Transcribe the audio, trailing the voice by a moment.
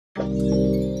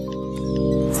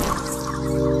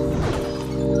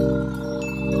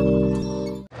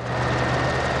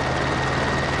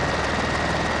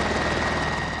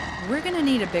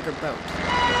need a bigger boat.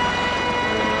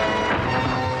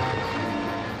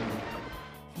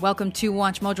 Welcome to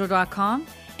WatchMojo.com,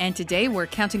 and today we're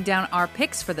counting down our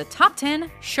picks for the top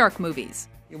 10 shark movies.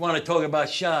 You want to talk about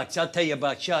sharks? I'll tell you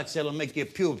about sharks that'll make your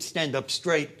pubes stand up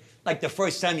straight, like the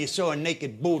first time you saw a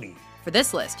naked booty. For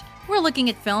this list, we're looking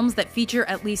at films that feature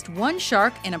at least one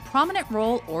shark in a prominent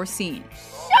role or scene.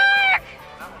 Shark!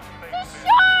 The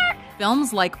shark!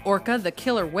 Films like Orca the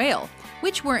Killer Whale,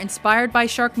 which were inspired by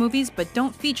shark movies but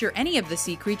don't feature any of the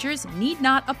sea creatures, need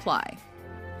not apply.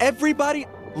 Everybody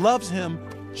loves him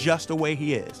just the way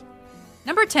he is.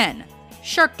 Number 10,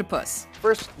 Sharktopus.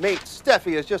 First mate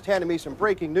Steffi has just handed me some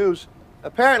breaking news.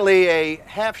 Apparently, a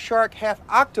half shark, half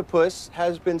octopus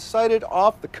has been sighted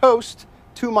off the coast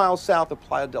 2 miles south of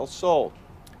Playa del Sol.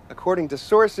 According to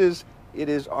sources, it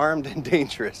is armed and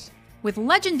dangerous. With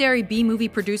legendary B-movie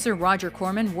producer Roger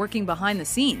Corman working behind the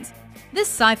scenes, this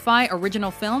sci-fi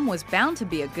original film was bound to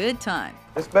be a good time.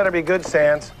 This better be good,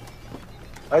 Sands.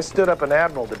 I stood up an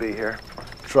admiral to be here.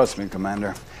 Trust me,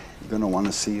 Commander. You're gonna want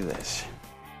to see this.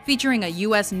 Featuring a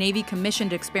U.S. Navy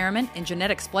commissioned experiment in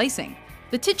genetic splicing,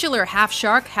 the titular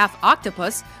half-shark,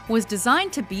 half-octopus was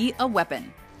designed to be a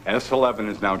weapon. S-11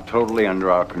 is now totally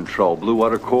under our control. Blue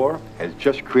Water Corps has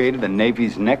just created the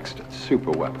Navy's next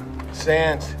superweapon.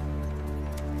 Sands.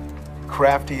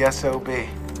 Crafty SOB.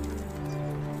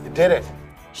 You did it.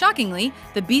 Shockingly,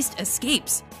 the beast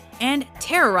escapes and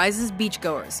terrorizes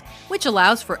beachgoers, which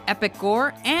allows for epic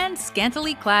gore and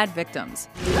scantily clad victims.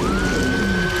 Is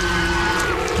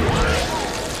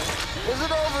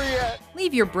it over yet?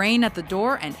 Leave your brain at the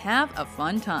door and have a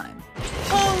fun time.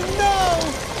 Oh no!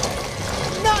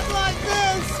 Not like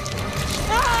this!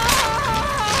 Ah!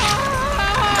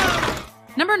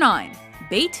 Number 9,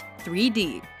 Bait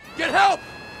 3D. Get help!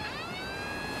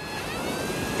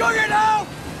 Go get help!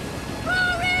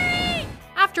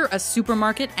 After a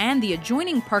supermarket and the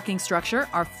adjoining parking structure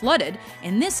are flooded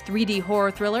in this 3D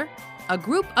horror thriller, a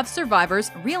group of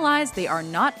survivors realize they are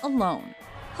not alone.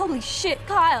 Holy shit,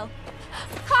 Kyle!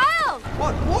 Kyle!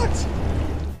 What?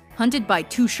 Hunted by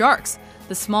 2 sharks,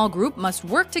 the small group must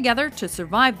work together to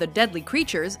survive the deadly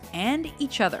creatures and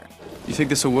each other. You think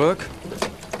this will work?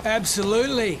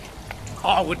 Absolutely.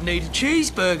 I would need a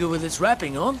cheeseburger with its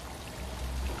wrapping on.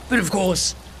 But of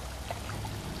course,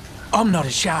 I'm not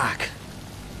a shark.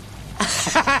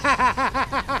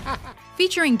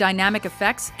 Featuring dynamic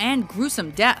effects and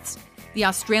gruesome deaths, the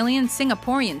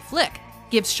Australian-Singaporean flick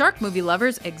gives shark movie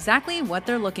lovers exactly what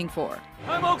they're looking for.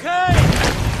 I'm okay!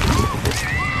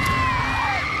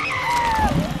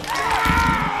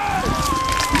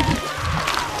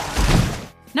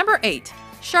 Number 8,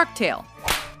 Shark Tale.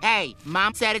 Hey,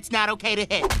 Mom said it's not okay to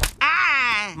hit.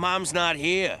 Ah! Mom's not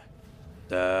here.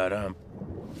 Da-dum.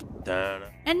 Da-dum.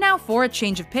 And now for a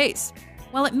change of pace.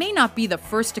 While it may not be the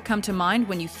first to come to mind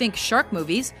when you think shark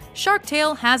movies, Shark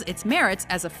Tale has its merits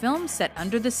as a film set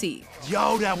under the sea.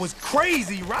 Yo, that was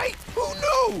crazy, right? Who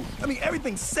knew? I mean,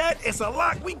 everything's set, it's a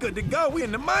lock, we good to go, we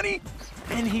in the money.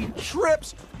 And he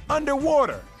trips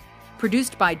underwater.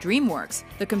 Produced by DreamWorks,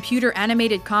 the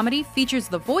computer-animated comedy features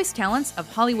the voice talents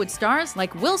of Hollywood stars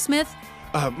like Will Smith,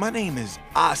 My name is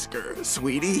Oscar,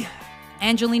 sweetie.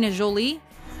 Angelina Jolie,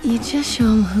 You just show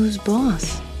them who's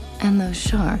boss, and those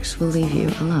sharks will leave you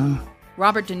alone.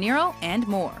 Robert De Niro, and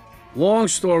more. Long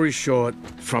story short,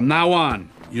 from now on,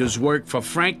 you just work for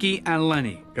Frankie and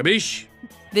Lenny. Capiche?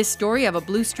 This story of a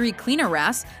Blue Street cleaner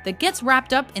wrasse that gets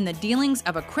wrapped up in the dealings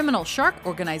of a criminal shark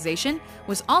organization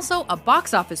was also a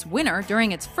box office winner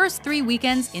during its first 3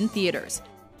 weekends in theaters.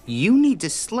 You need to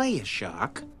slay a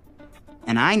shark,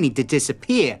 and I need to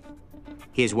disappear.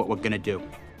 Here's what we're gonna do.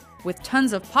 With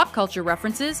tons of pop culture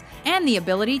references and the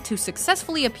ability to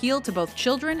successfully appeal to both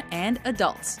children and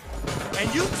adults.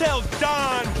 And you tell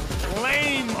Don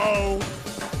Lame-O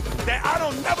that I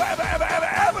don't never, ever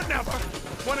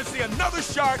want to see another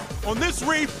shark on this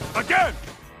reef again.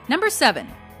 Number 7,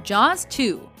 Jaws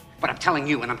 2. But I'm telling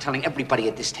you, and I'm telling everybody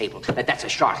at this table, that that's a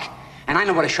shark. And I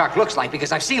know what a shark looks like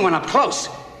because I've seen one up close.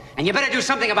 And you better do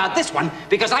something about this one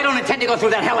because I don't intend to go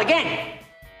through that hell again.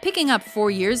 Picking up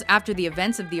 4 years after the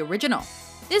events of the original,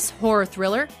 this horror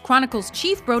thriller chronicles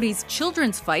Chief Brody's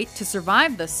children's fight to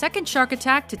survive the second shark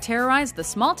attack to terrorize the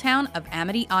small town of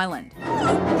Amity Island.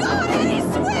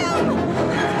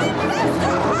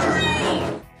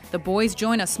 The boys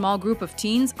join a small group of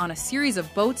teens on a series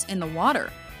of boats in the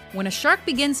water when a shark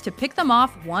begins to pick them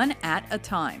off one at a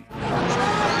time.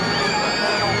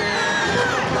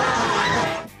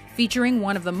 Featuring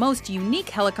one of the most unique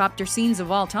helicopter scenes of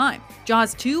all time,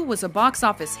 Jaws 2 was a box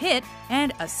office hit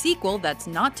and a sequel that's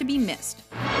not to be missed.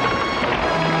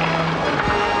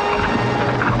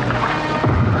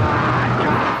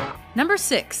 Number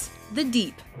 6. The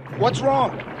Deep. What's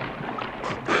wrong?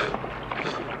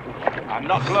 I'm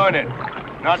not learning.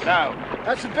 Not now.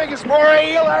 That's the biggest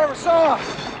moray eel I ever saw.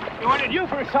 He wanted you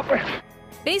for supper.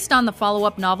 Based on the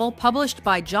follow-up novel published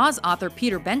by Jaws author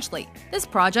Peter Benchley, this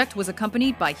project was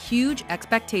accompanied by huge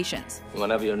expectations. You want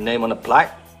to have your name on a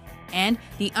plaque? And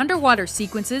the underwater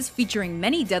sequences featuring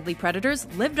many deadly predators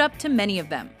lived up to many of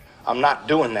them. I'm not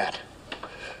doing that.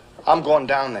 I'm going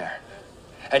down there.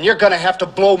 And you're gonna have to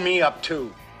blow me up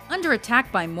too. Under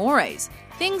attack by morays,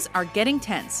 things are getting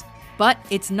tense. But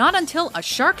it's not until a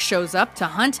shark shows up to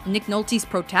hunt Nick Nolte's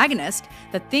protagonist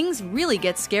that things really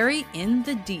get scary in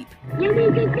the deep. Let me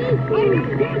get this! I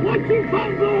don't get what you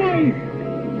call boys!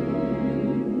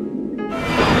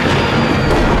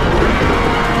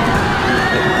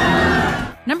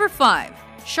 Number 5.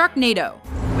 Sharknado.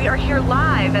 We are here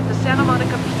live at the Santa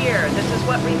Monica Pier. This is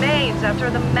what remains after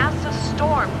the massive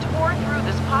storm tore through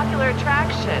this popular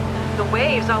attraction. The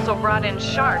waves also brought in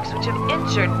sharks, which have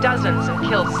injured dozens and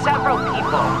killed several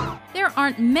people. There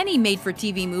aren't many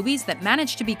made-for-TV movies that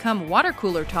manage to become water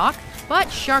cooler talk, but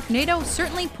Sharknado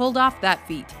certainly pulled off that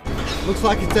feat. Looks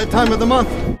like it's that time of the month.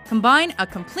 Combine a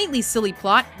completely silly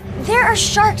plot, There are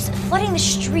sharks flooding the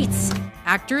streets.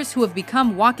 actors who have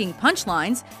become walking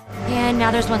punchlines, And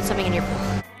now there's one swimming in your pool.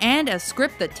 and a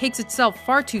script that takes itself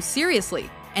far too seriously,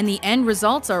 and the end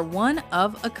results are one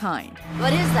of a kind.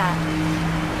 What is that?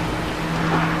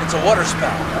 It's a water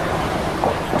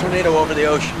spout. A tornado over the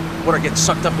ocean. Water gets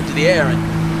sucked up into the air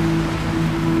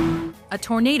and... A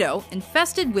tornado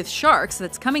infested with sharks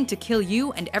that's coming to kill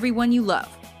you and everyone you love.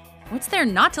 What's there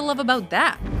not to love about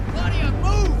that?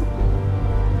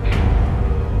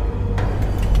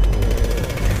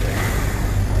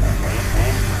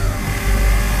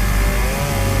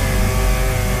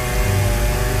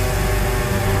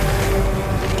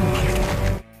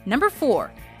 Number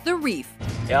 4. The Reef.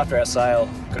 Yeah, after our sail,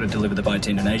 got to deliver the boat to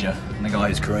Indonesia, and the guy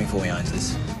who's crewing for me owns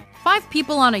this. 5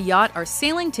 people on a yacht are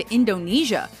sailing to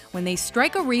Indonesia when they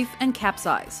strike a reef and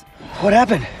capsize. What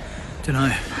happened?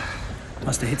 Dunno.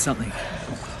 Must have hit something.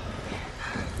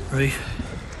 Reef.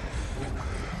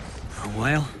 A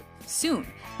whale? Soon,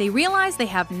 they realize they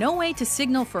have no way to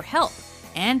signal for help,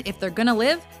 and if they're gonna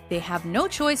live, they have no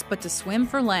choice but to swim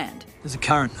for land. There's a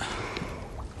current.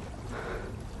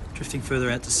 Drifting further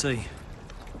out to sea.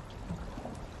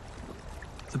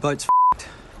 The boat's f***ed.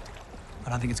 I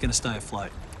don't think it's going to stay afloat.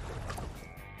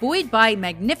 Buoyed by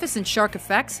magnificent shark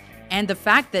effects and the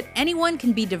fact that anyone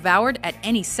can be devoured at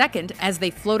any second as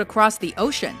they float across the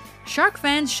ocean, shark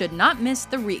fans should not miss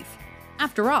the reef.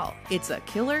 After all, it's a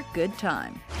killer good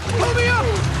time. Pull me up!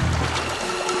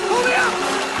 Pull me up!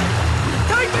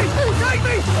 Take me! Take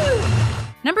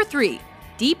me! Number 3.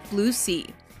 Deep Blue Sea.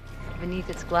 Beneath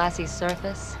its glassy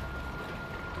surface,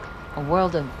 a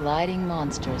world of gliding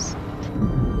monsters.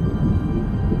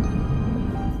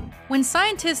 When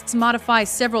scientists modify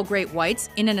several great whites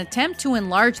in an attempt to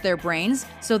enlarge their brains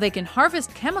so they can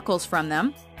harvest chemicals from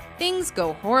them, things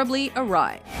go horribly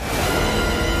awry.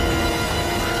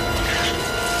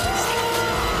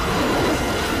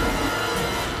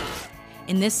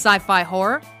 In this sci-fi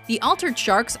horror, the altered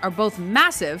sharks are both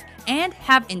massive and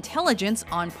have intelligence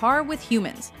on par with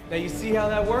humans. Now you see how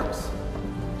that works?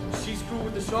 She screwed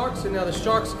with the sharks, and now the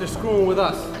sharks, they're screwing with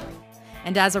us.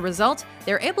 And as a result,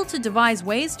 they're able to devise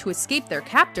ways to escape their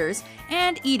captors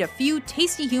and eat a few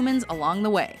tasty humans along the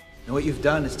way. And what you've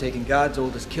done is taken God's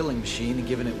oldest killing machine and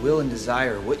given it will and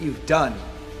desire. What you've done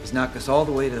is knock us all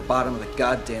the way to the bottom of the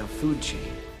goddamn food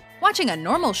chain. Watching a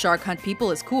normal shark hunt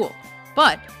people is cool,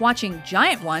 but watching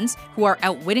giant ones who are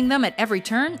outwitting them at every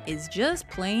turn is just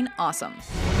plain awesome.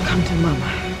 Come to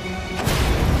Mama.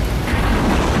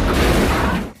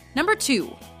 Number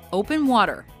 2. Open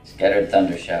water. Scattered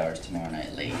thunder showers tomorrow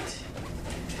night late.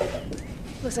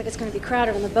 Looks like it's going to be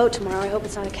crowded on the boat tomorrow. I hope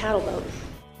it's not a cattle boat.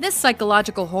 This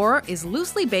psychological horror is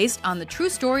loosely based on the true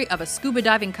story of a scuba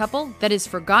diving couple that is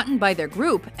forgotten by their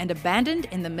group and abandoned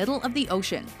in the middle of the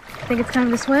ocean. Think it's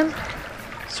time to swim?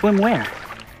 Swim where?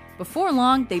 Before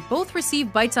long, they both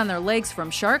receive bites on their legs from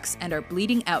sharks and are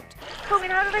bleeding out. Hogan,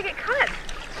 how did I get cut?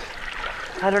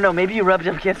 I don't know, maybe you rubbed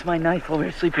up against my knife while we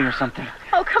were sleeping or something.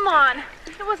 Oh, come on.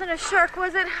 It wasn't a shark,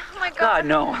 was it? Oh my God. God,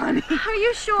 no, honey. Are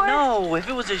you sure? No, if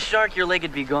it was a shark, your leg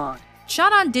would be gone.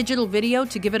 Shot on digital video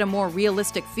to give it a more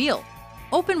realistic feel,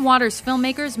 Open Water's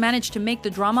filmmakers managed to make the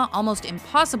drama almost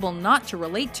impossible not to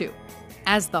relate to,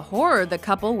 as the horror the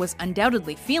couple was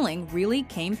undoubtedly feeling really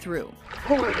came through.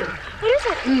 What is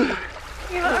it?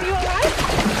 Are you alright?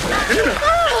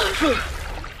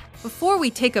 Before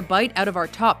we take a bite out of our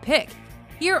top pick,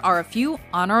 here are a few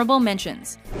honorable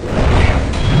mentions.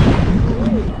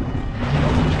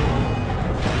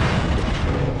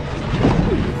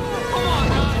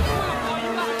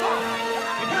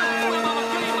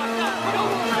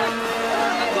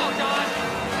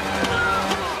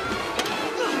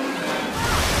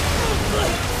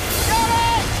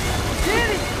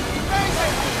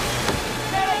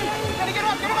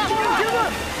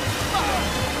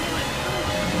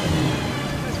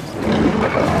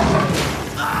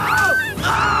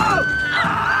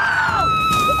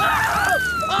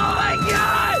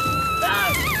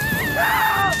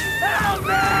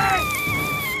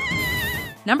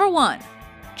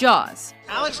 Jaws.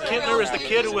 Alex Kintner is the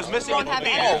kid who was missing at the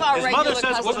beach. His mother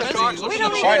says it was a shark. We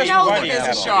don't even know that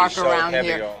there's a shark around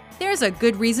here. There's a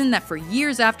good reason that for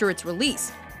years after its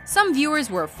release, some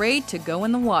viewers were afraid to go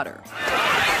in the water.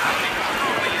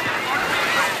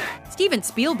 Steven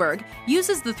Spielberg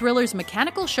uses the thriller's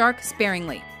mechanical shark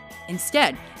sparingly,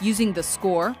 instead using the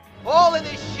score, Hole in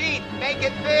the sheet, make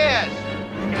it fast.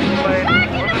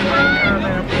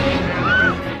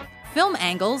 film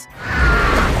angles,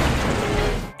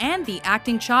 and the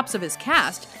acting chops of his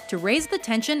cast to raise the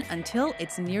tension until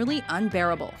it's nearly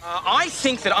unbearable. I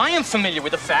think that I am familiar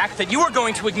with the fact that you are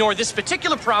going to ignore this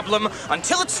particular problem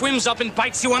until it swims up and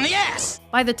bites you on the ass.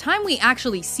 By the time we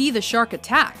actually see the shark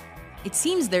attack, it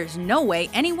seems there's no way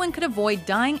anyone could avoid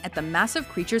dying at the massive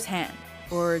creature's hand.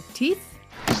 Or teeth?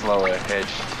 Slow ahead.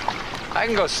 I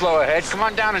can go slow ahead. Come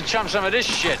on down and chum some of this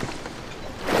shit.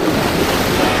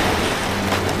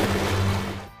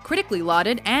 Critically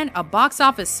lauded and a box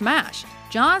office smash,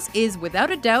 Jaws is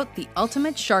without a doubt the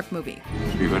ultimate shark movie.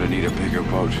 You're gonna need a bigger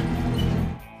boat.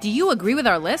 Do you agree with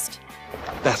our list?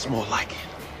 That's more like it.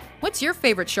 What's your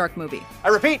favorite shark movie? I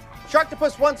repeat,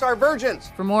 Sharktopus wants our virgins.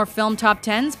 For more film top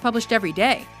 10s published every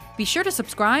day, be sure to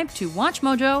subscribe to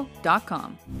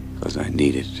WatchMojo.com. 'Cause I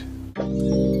need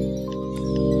it.